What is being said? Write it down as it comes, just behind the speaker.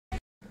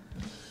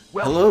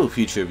Hello,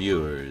 future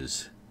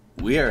viewers.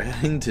 We are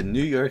heading to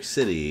New York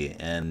City,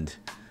 and,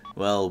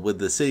 well, with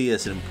the city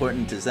as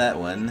important as that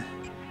one,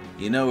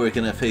 you know we're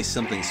gonna face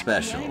something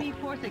special. The enemy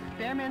force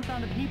experiments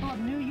on the people of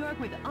New York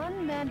with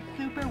unmanned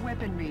super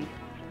weaponry.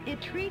 It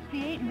treats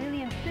the 8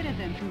 million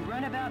citizens who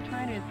run about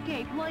trying to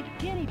escape like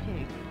guinea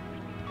pigs.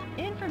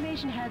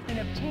 Information has been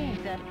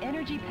obtained that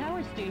energy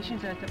power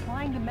stations are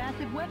supplying the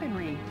massive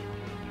weaponry.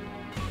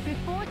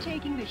 Before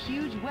taking the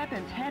huge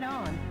weapons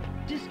head-on,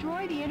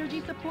 destroy the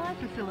energy supply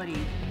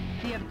facilities.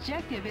 The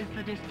objective is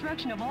the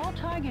destruction of all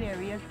target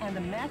areas and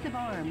the massive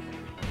arms.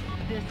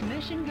 This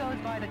mission goes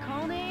by the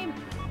call name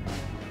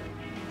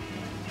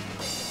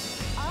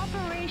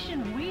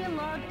Operation We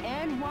Love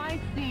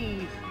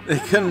NYC. They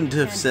couldn't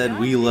have said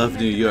 "We love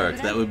New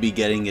York." That would be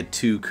getting it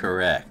too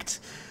correct.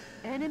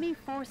 Enemy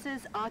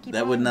forces occupy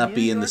That would not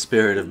be in the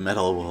spirit of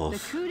Metal Wolf.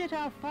 The coup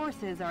d'etat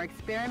forces are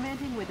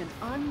experimenting with an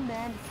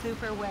unmanned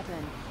super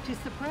weapon to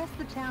suppress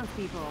the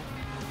townspeople.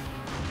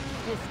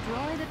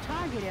 Destroy the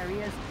target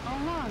areas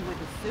along with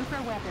the super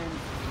weapons.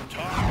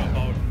 Talk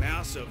about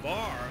massive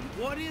arm.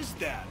 What is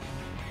that?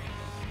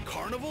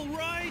 Carnival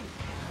ride?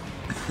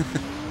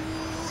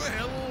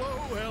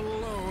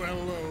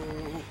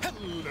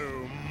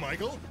 Hello,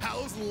 Michael.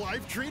 How's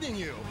life treating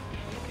you?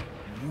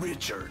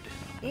 Richard.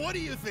 What do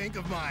you think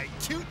of my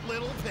cute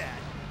little pet?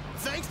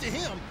 Thanks to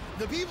him,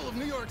 the people of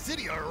New York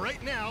City are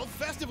right now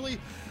festively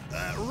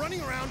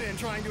running around and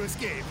trying to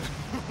escape.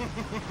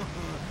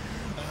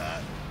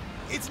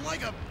 It's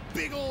like a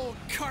big old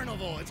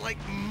carnival. It's like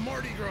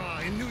Mardi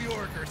Gras in New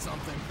York or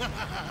something.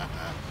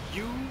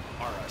 You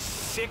are a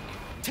sick...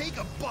 Take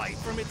a bite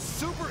from its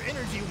super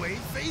energy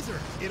wave phaser.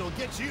 It'll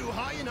get you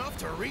high enough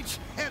to reach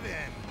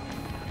heaven.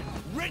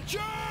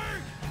 Richard!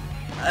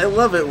 I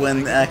love it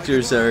when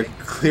actors are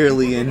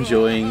clearly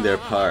enjoying their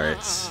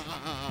parts.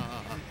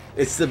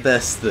 It's the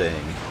best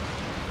thing.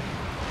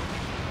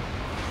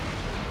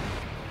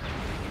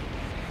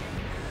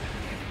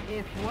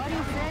 If what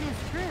he said is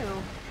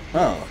true,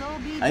 Oh,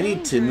 I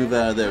need to move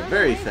out of there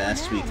very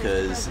fast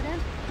because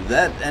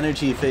that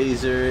energy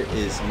phaser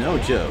is no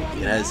joke.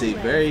 It has a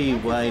very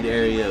wide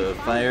area of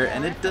fire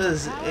and it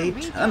does a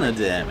ton of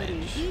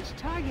damage. Each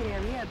target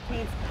area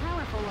obtains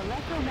powerful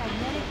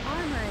electromagnetic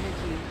armor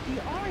energy.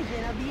 The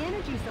origin of the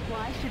energy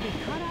supply should be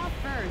cut off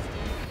first.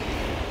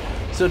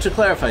 So to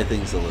clarify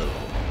things a little,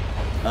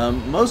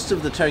 most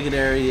of the target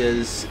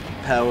areas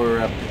power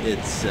up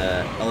its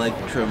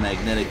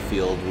electromagnetic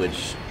field,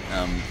 which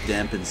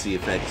dampens the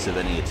effects of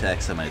any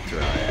attacks I might throw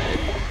at it.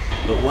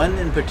 But one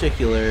in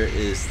particular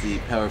is the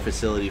power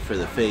facility for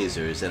the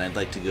phasers, and I'd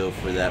like to go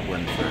for that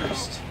one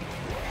first.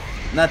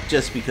 Not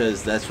just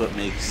because that's what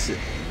makes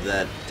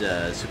that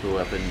super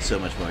weapon so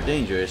much more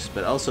dangerous,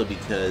 but also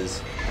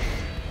because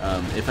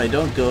if I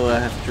don't go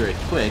after it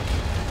quick,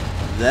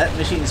 that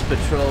machine's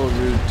patrol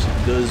route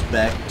goes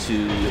back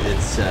to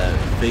its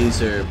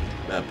phaser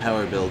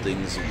power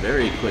buildings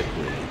very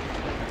quickly.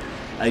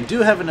 I do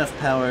have enough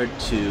power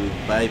to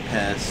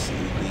bypass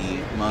the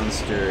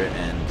monster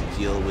and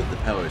deal with the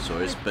power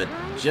source, but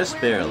just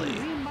barely.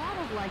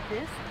 Remodeled like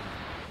this,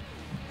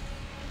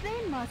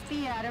 they must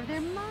be out of their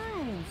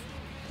minds.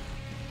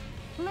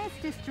 Let's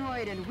destroy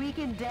it and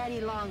weaken Daddy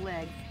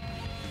Longlegs.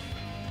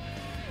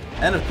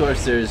 And of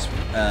course there's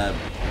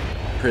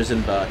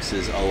prison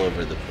boxes all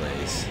over the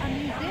place. A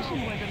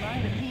musician was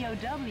among the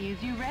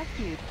POWs you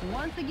rescued.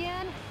 Once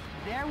again,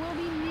 there will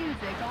be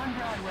music on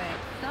Broadway.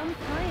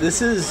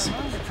 This is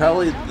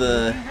probably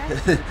the...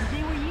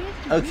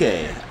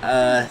 Okay,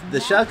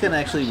 the shotgun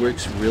actually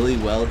works really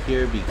well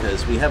here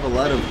because we have a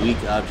lot of weak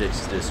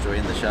objects to destroy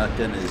and the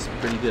shotgun is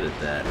pretty good at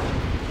that.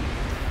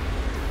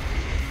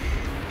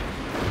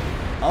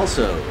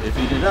 Also, if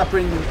you do not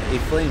bring a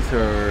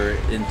flamethrower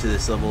into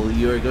this level,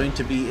 you are going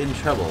to be in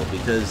trouble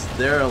because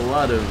there are a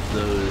lot of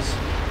those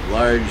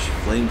large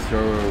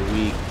flamethrower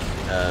weak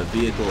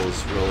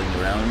vehicles rolling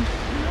around.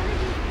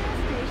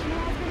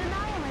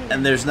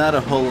 And there's not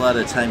a whole lot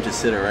of time to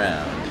sit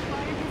around.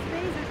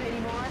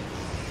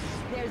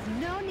 There's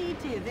no need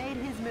to evade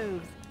his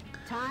moves.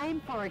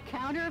 Time for a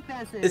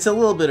counteroffensive. It's a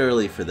little bit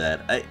early for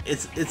that.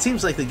 It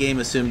seems like the game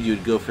assumed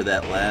you'd go for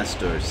that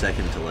last or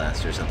second to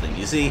last or something.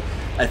 You see,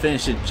 I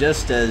finished it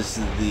just as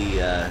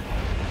the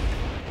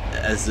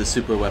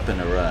super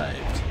weapon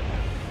arrived.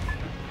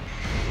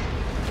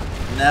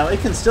 Now,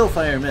 it can still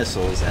fire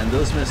missiles, and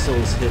those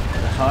missiles hit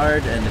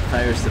hard and it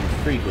fires them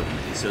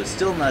frequently, so it's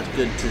still not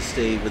good to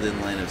stay within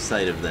line of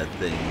sight of that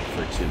thing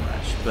for too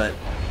much. But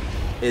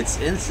it's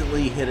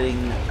instantly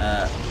hitting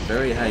a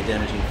very high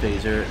damaging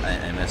phaser.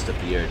 I messed up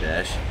the air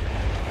dash.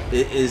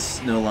 It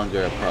is no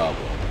longer a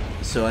problem,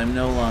 so I'm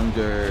no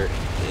longer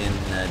in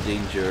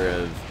danger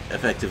of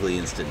effectively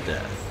instant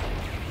death.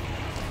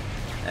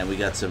 And we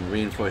got some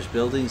reinforced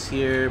buildings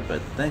here,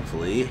 but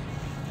thankfully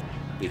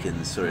we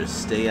can sort of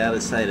stay out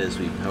of sight as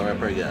we power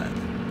up our gun.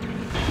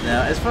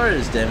 Now, as far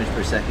as damage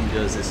per second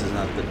goes, this is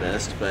not the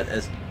best, but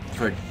as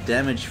for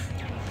damage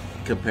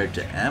compared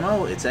to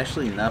ammo, it's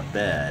actually not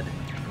bad.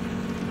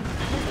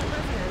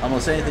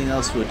 Almost anything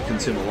else would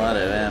consume a lot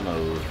of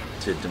ammo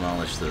to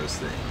demolish those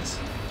things.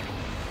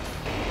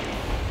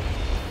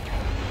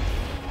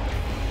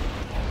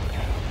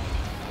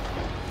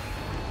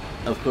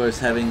 Of course,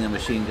 having a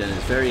machine gun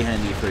is very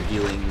handy for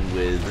dealing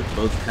with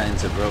both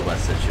kinds of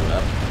robots that show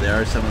up. There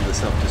are some of the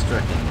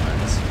self-destructing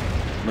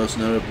ones. Most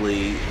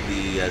notably,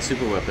 the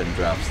super weapon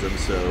drops them,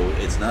 so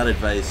it's not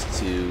advised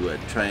to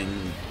try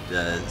and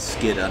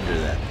skid under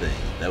that thing.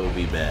 That would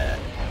be bad.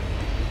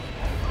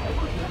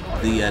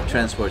 The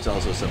transports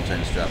also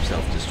sometimes drop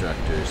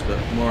self-destructors, but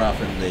more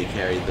often they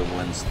carry the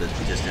ones that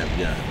just have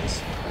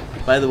guns.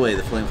 By the way,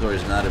 the flamethrower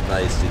is not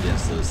advised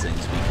against those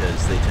things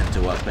because they tend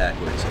to walk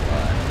backwards a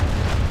lot.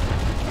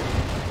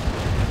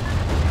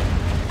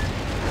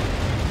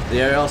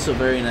 They are also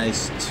very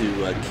nice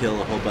to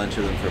kill a whole bunch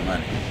of them for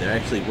money. They're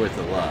actually worth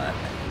a lot.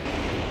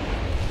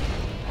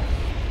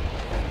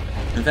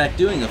 In fact,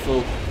 doing a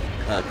full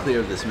clear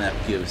of this map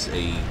gives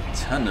a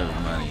ton of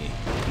money.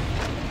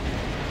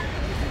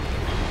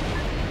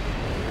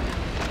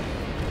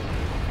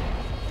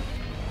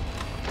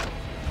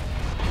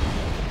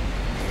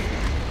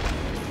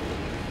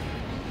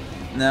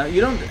 Now,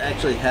 you don't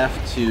actually have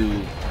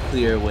to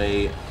clear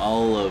away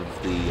all of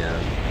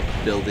the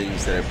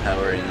buildings that are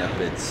powering up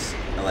its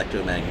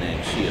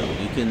electromagnetic shield.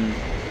 You can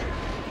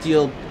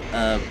deal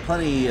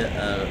plenty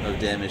of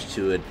damage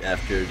to it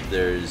after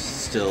there's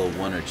still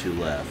one or two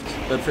left.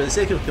 But for the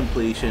sake of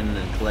completion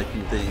and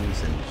collecting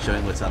things and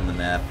showing what's on the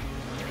map,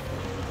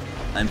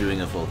 I'm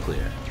doing a full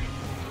clear.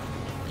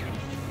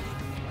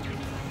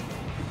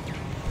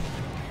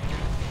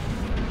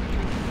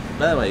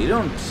 By the way, you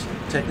don't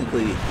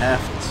technically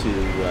have to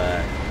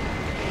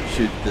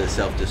shoot the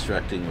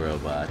self-destructing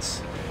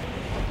robots.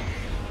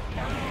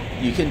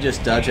 You can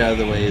just dodge out of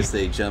the way as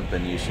they jump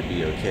and you should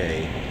be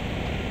okay.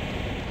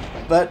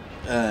 But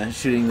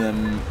shooting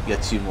them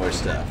gets you more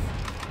stuff.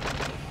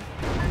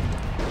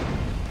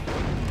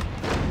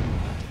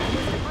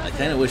 I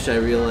kind of wish I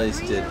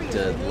realized it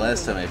the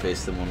last time I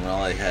faced them when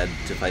all I had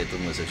to fight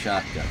them was a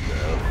shotgun,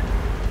 though.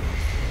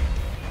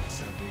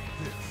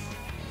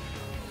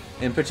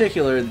 In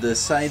particular, the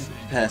side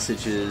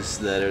passages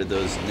that are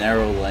those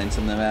narrow lines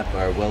on the map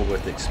are well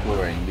worth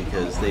exploring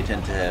because they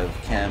tend to have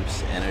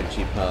camps,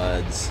 energy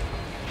pods,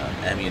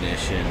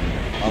 ammunition,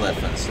 all that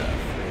fun stuff.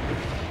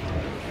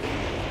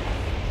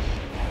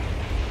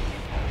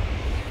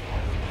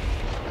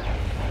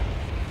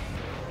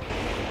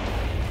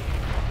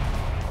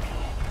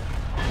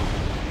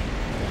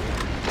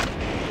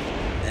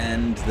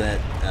 And that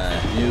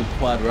new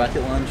quad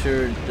rocket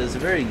launcher does a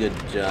very good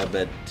job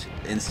at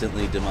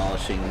instantly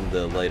demolishing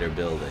the lighter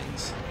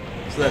buildings.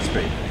 So that's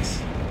pretty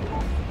nice.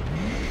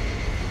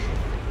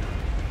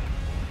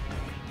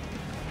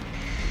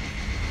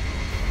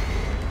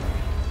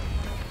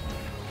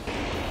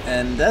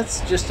 And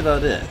that's just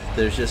about it.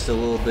 There's just a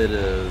little bit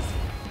of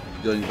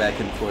going back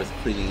and forth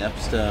cleaning up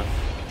stuff.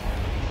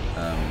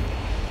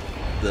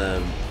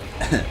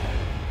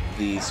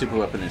 The super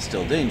weapon is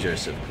still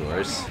dangerous, of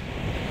course.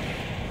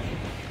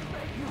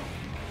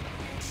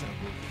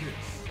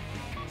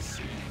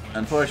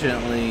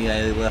 Unfortunately,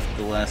 I left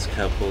the last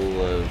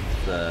couple of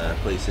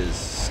places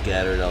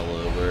scattered all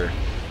over,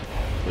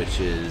 which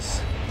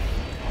is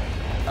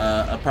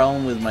a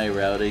problem with my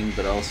routing,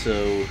 but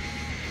also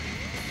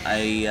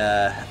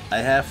I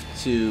have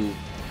to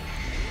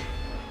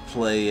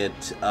play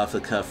it off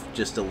the cuff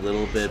just a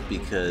little bit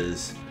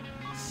because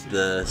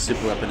the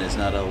super weapon is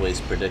not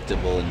always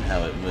predictable in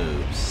how it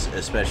moves,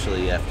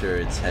 especially after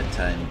it's had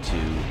time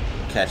to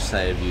catch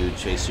sight of you,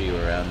 chase you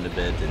around a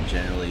bit, and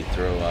generally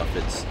throw off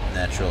its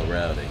natural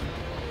routing.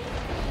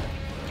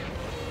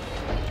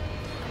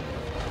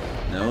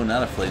 No,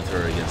 not a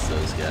flamethrower against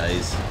those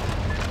guys.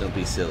 Don't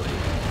be silly.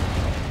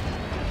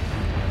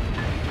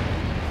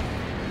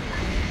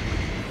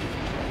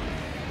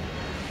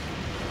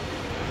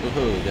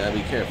 Woohoo, gotta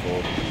be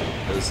careful.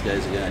 Those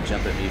guys are gonna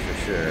jump at me for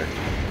sure.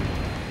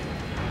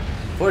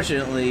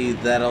 Fortunately,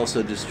 that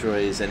also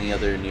destroys any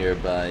other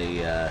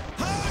nearby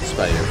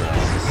spider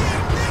bombs.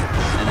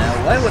 And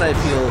now, why would I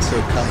feel so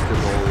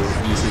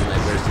comfortable using my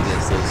burst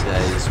against those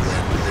guys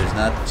when there's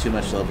not too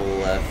much level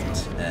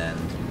left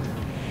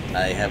and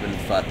I haven't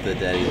fought the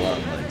daddy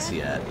longlegs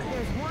yet?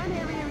 There's one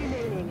area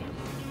remaining.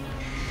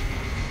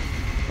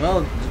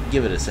 Well,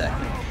 give it a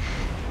second.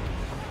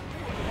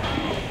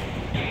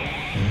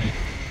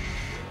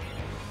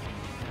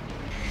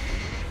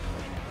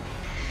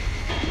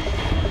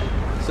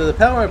 So the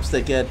power-ups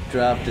that get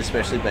dropped,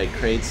 especially by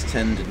crates,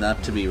 tend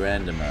not to be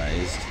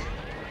randomized.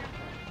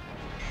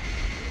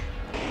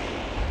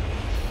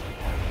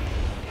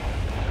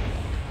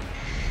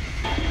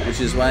 Which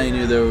is why I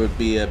knew there would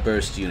be a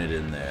burst unit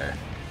in there.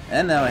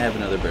 And now I have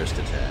another burst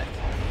attack.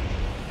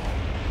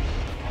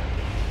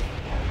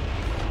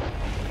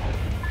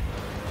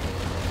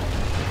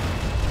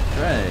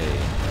 Right.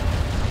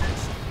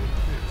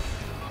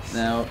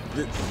 Now,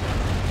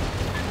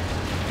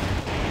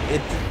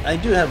 I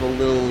do have a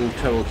little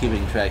trouble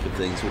keeping track of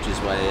things, which is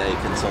why I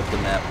consult the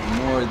map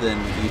more than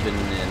even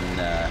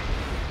in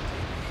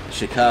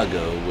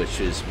Chicago, which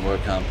is more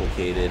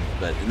complicated,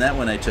 but in that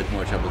one I took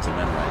more trouble to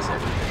memorize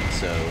everything,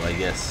 so I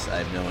guess I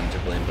have no one to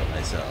blame but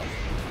myself.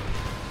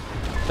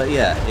 But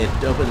yeah, it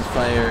opens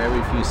fire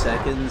every few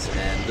seconds,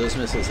 and those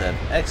missiles have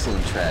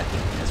excellent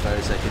tracking. As far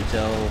as I can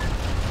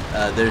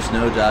tell, there's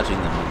no dodging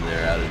them when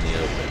they're out in the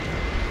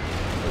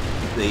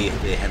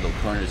open. They handle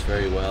corners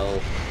very well.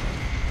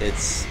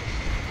 It's...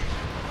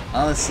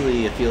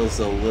 honestly, it feels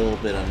a little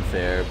bit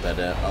unfair, but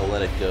I'll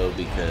let it go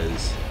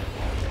because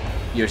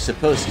you're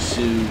supposed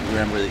to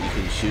remember that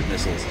you can shoot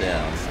missiles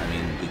down. I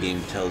mean, the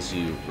game tells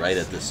you right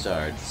at the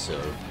start,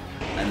 so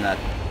I'm not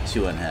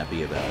too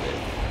unhappy about it.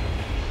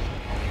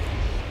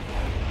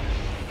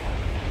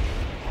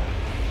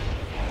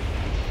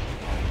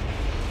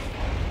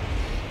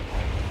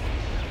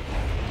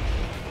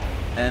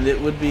 And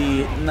it would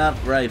be not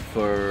right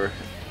for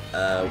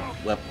a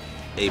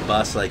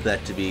boss like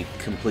that to be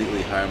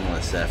completely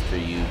harmless after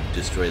you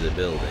destroy the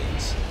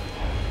buildings.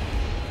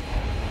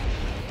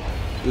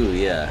 Ooh,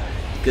 yeah.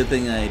 Good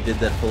thing I did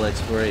that full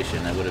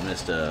exploration. I would have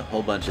missed a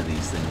whole bunch of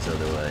these things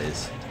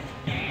otherwise.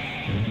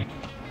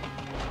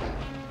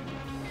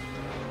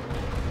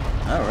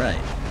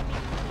 Alright.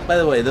 By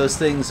the way, those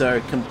things are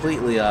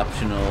completely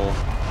optional.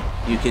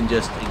 You can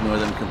just ignore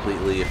them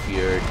completely if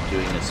you're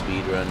doing a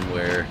speed run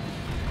where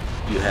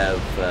you have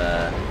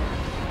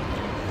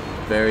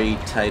very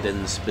tight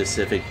and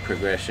specific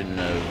progression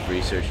of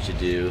research to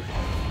do.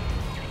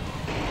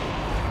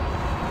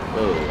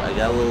 Oh, I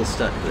got a little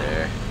stuck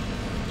there.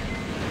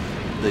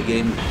 The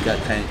game got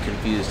kind of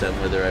confused on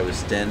whether I was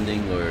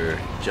standing or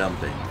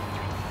jumping,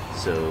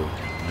 so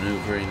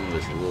maneuvering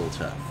was a little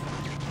tough.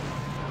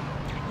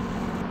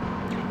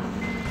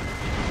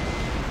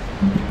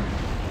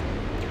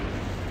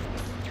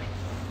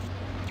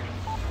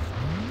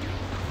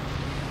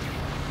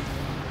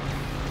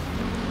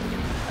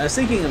 I was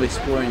thinking of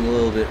exploring a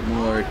little bit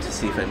more to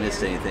see if I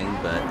missed anything,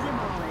 but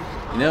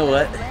you know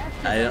what?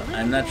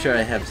 I'm not sure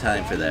I have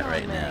time for that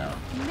right now.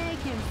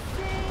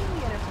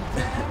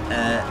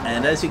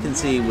 And as you can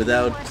see,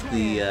 without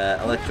the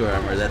electro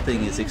armor, that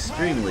thing is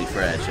extremely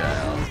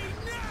fragile.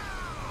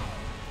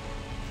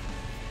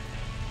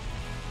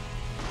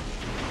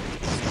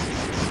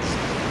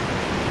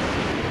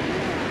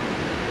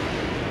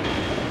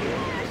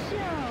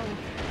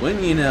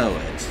 When you know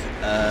it.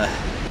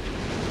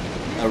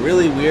 A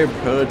really weird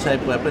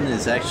prototype weapon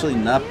is actually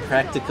not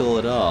practical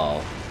at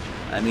all.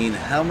 I mean,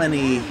 how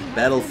many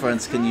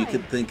Battlefronts can you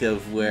think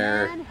of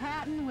where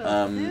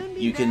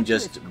you can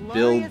just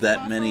build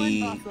that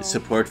many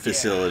support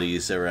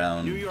facilities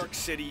around New York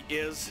City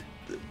is,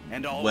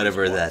 and always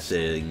whatever was, that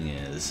thing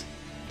is?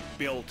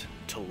 built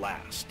to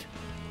last.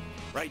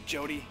 Right,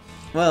 Jody?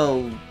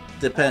 Well,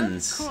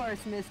 depends. Of course,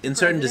 Mr. In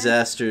certain President.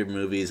 disaster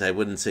movies, I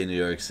wouldn't say New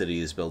York City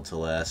is built to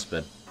last,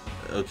 but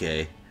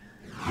okay.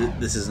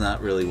 This is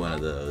not really one of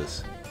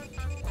those.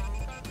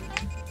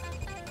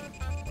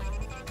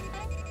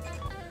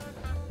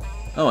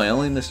 Oh, I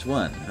only missed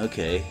one.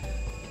 Okay.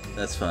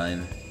 That's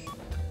fine.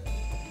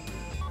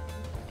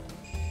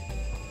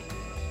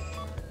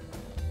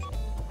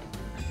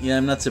 Yeah,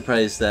 I'm not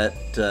surprised that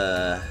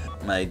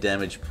my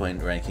damage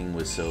point ranking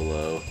was so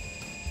low.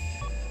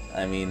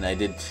 I mean, I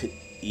did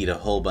eat a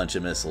whole bunch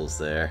of missiles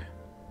there.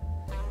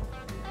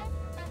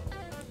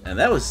 And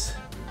that was...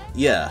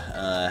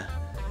 yeah,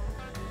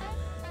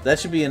 that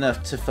should be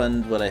enough to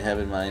fund what I have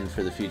in mind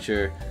for the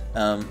future.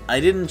 I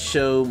didn't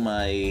show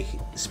my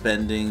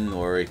spending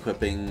or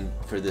equipping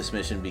for this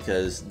mission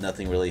because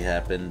nothing really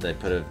happened. I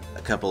put a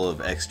couple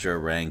of extra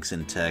ranks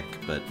in tech,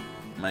 but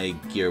my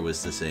gear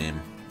was the same.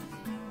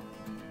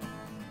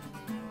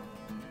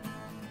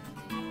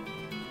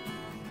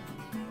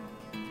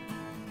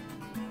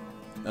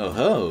 Oh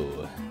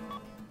ho!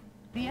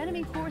 The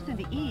enemy force in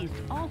the east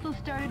also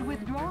started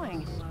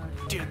withdrawing.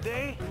 Did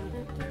they?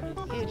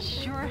 It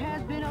sure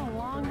has been a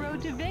long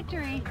road to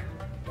victory.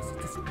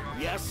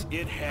 Yes,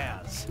 it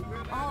has.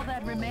 All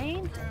that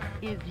remains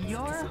is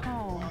your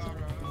home.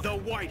 The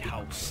White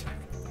House.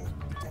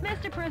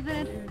 Mr.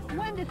 President,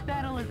 when this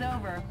battle is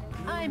over,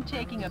 I'm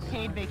taking a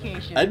paid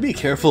vacation. I'd be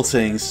careful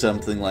saying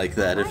something like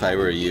that if I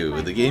were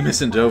you. The game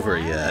isn't over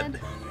yet.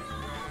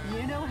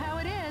 You know how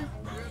it is.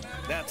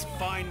 That's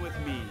fine with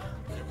me.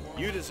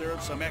 You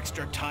deserve some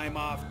extra time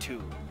off,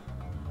 too.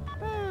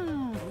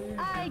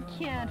 I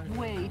can't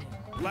wait.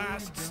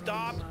 Last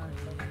stop,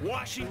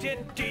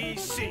 Washington,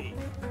 D.C.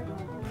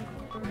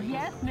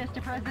 Yes,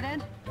 Mr.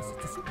 President.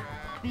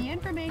 The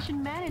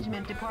Information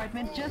Management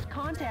Department just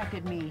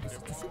contacted me.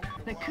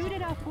 The coup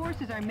d'etat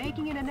forces are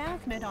making an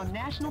announcement on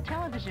national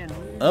television.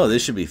 Oh,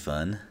 this should be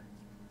fun.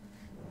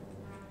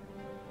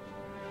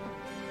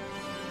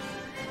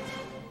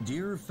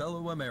 Dear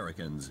fellow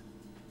Americans,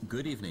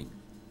 good evening.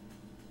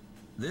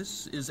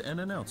 This is an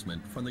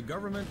announcement from the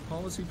Government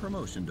Policy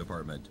Promotion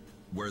Department,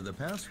 where the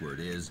password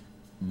is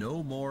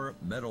No More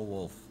Metal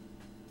Wolf.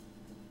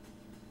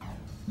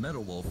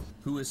 Metal Wolf,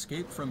 who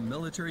escaped from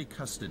military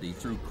custody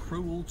through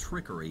cruel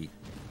trickery,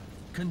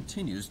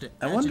 continues to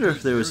I wonder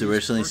if there was agitate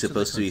various originally parts of the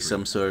supposed to be country.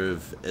 some sort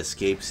of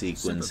escape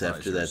sequence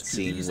after that Sympathizers to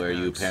scene these where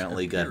you acts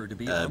apparently got appear to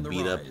be on the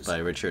beat up rise. by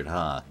Richard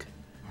Hawk.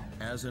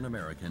 As an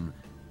American,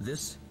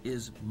 this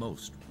is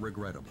most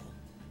regrettable.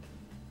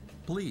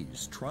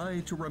 Please try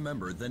to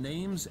remember the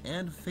names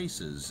and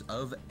faces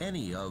of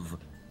any of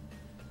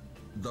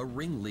the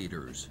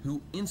ringleaders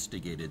who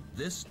instigated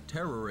this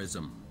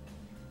terrorism.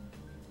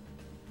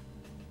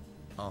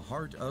 A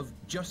heart of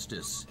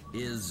justice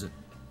is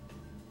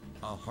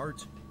a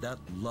heart that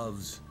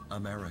loves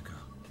America.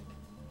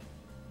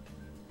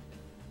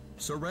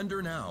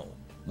 Surrender now,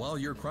 while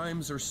your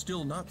crimes are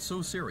still not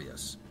so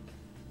serious.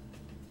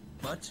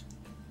 But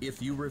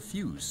if you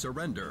refuse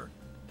surrender,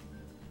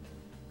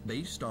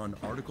 based on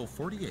Article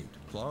 48,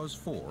 Clause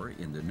 4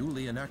 in the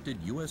newly enacted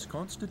U.S.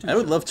 Constitution, I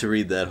would love to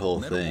read that whole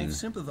medical thing.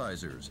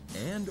 sympathizers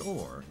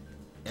and/or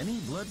any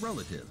blood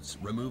relatives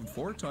removed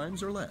 4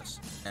 times or less,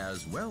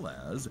 as well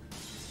as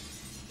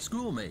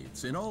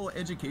schoolmates in all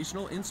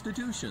educational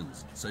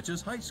institutions, such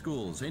as high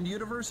schools and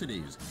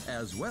universities,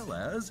 as well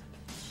as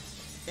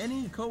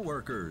any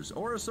co-workers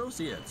or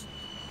associates.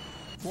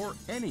 For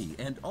any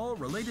and all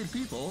related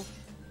people,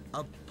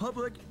 a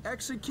public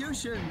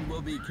execution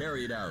will be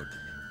carried out.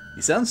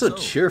 You sound so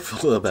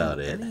cheerful about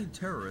to it. Any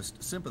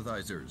terrorist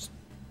sympathizers,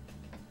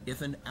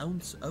 if an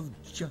ounce of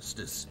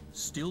justice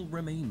still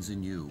remains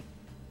in you,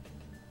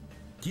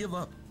 give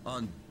up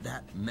on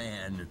that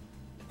man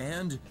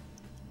and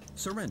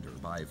surrender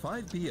by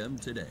 5 p.m.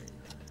 today.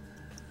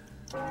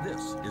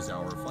 This is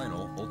our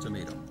final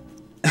ultimatum.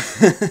 This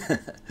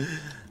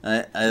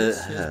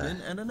has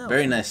been an announcement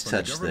very nice from the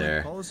touch Government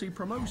there. Policy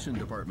Promotion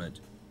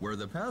Department, where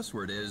the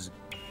password is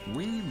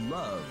 "We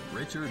love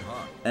Richard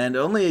Hawk." And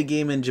only a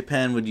game in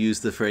Japan would use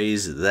the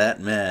phrase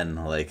 "that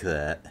man" like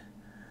that.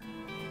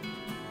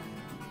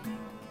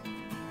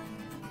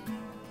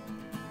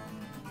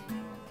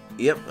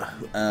 Yep,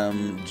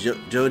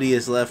 Jody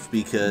is left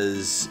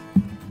because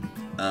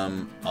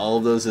all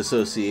of those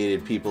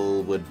associated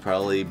people would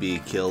probably be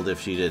killed if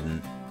she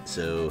didn't.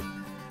 So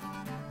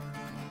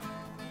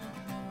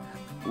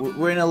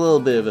we're in a little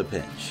bit of a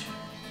pinch.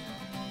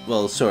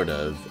 Well, sort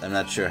of. I'm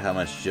not sure how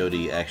much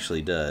Jody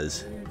actually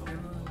does.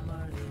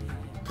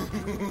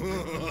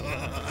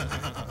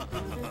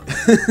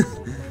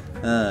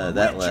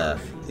 That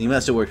laugh. You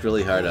must have worked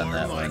really hard on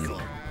that Michael,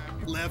 one.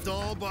 left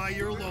all by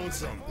your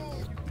lonesome.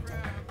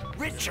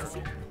 Richard,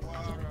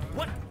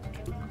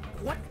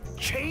 what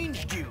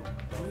changed you?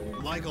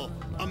 Michael,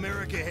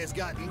 America has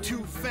gotten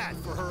too fat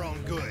for her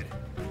own good.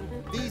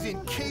 These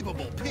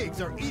incapable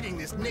pigs are eating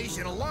this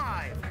nation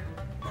alive.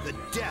 The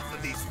death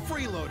of these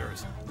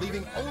freeloaders,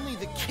 leaving only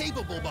the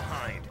capable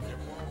behind,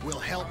 will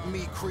help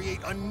me create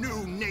a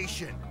new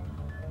nation.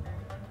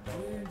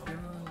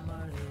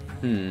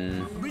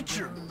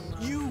 Richard,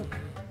 you...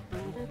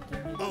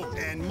 Oh,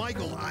 and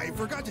Michael, I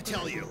forgot to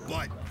tell you,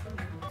 but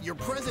your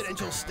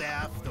presidential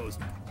staff, those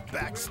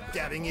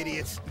backstabbing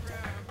idiots,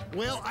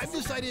 well, I've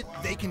decided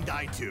they can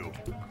die too.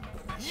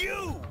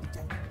 You!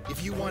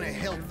 If you want to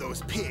help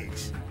those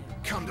pigs,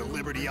 come to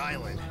Liberty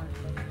Island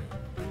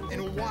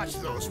and watch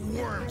those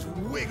worms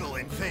wiggle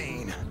in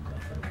vain.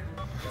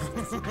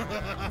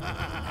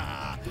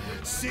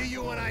 See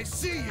you when I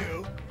see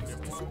you,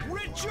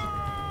 Richard!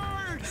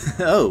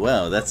 Oh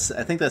wow,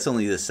 I think that's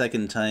only the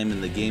second time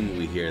in the game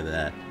we hear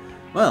that.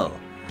 Well,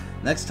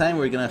 next time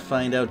we're gonna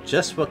find out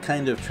just what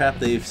kind of trap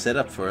they've set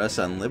up for us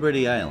on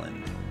Liberty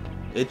Island.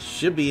 It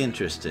should be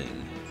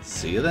interesting.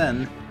 See you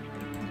then.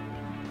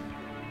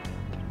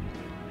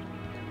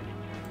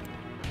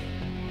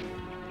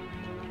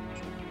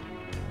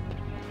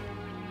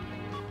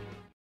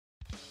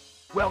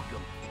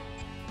 Welcome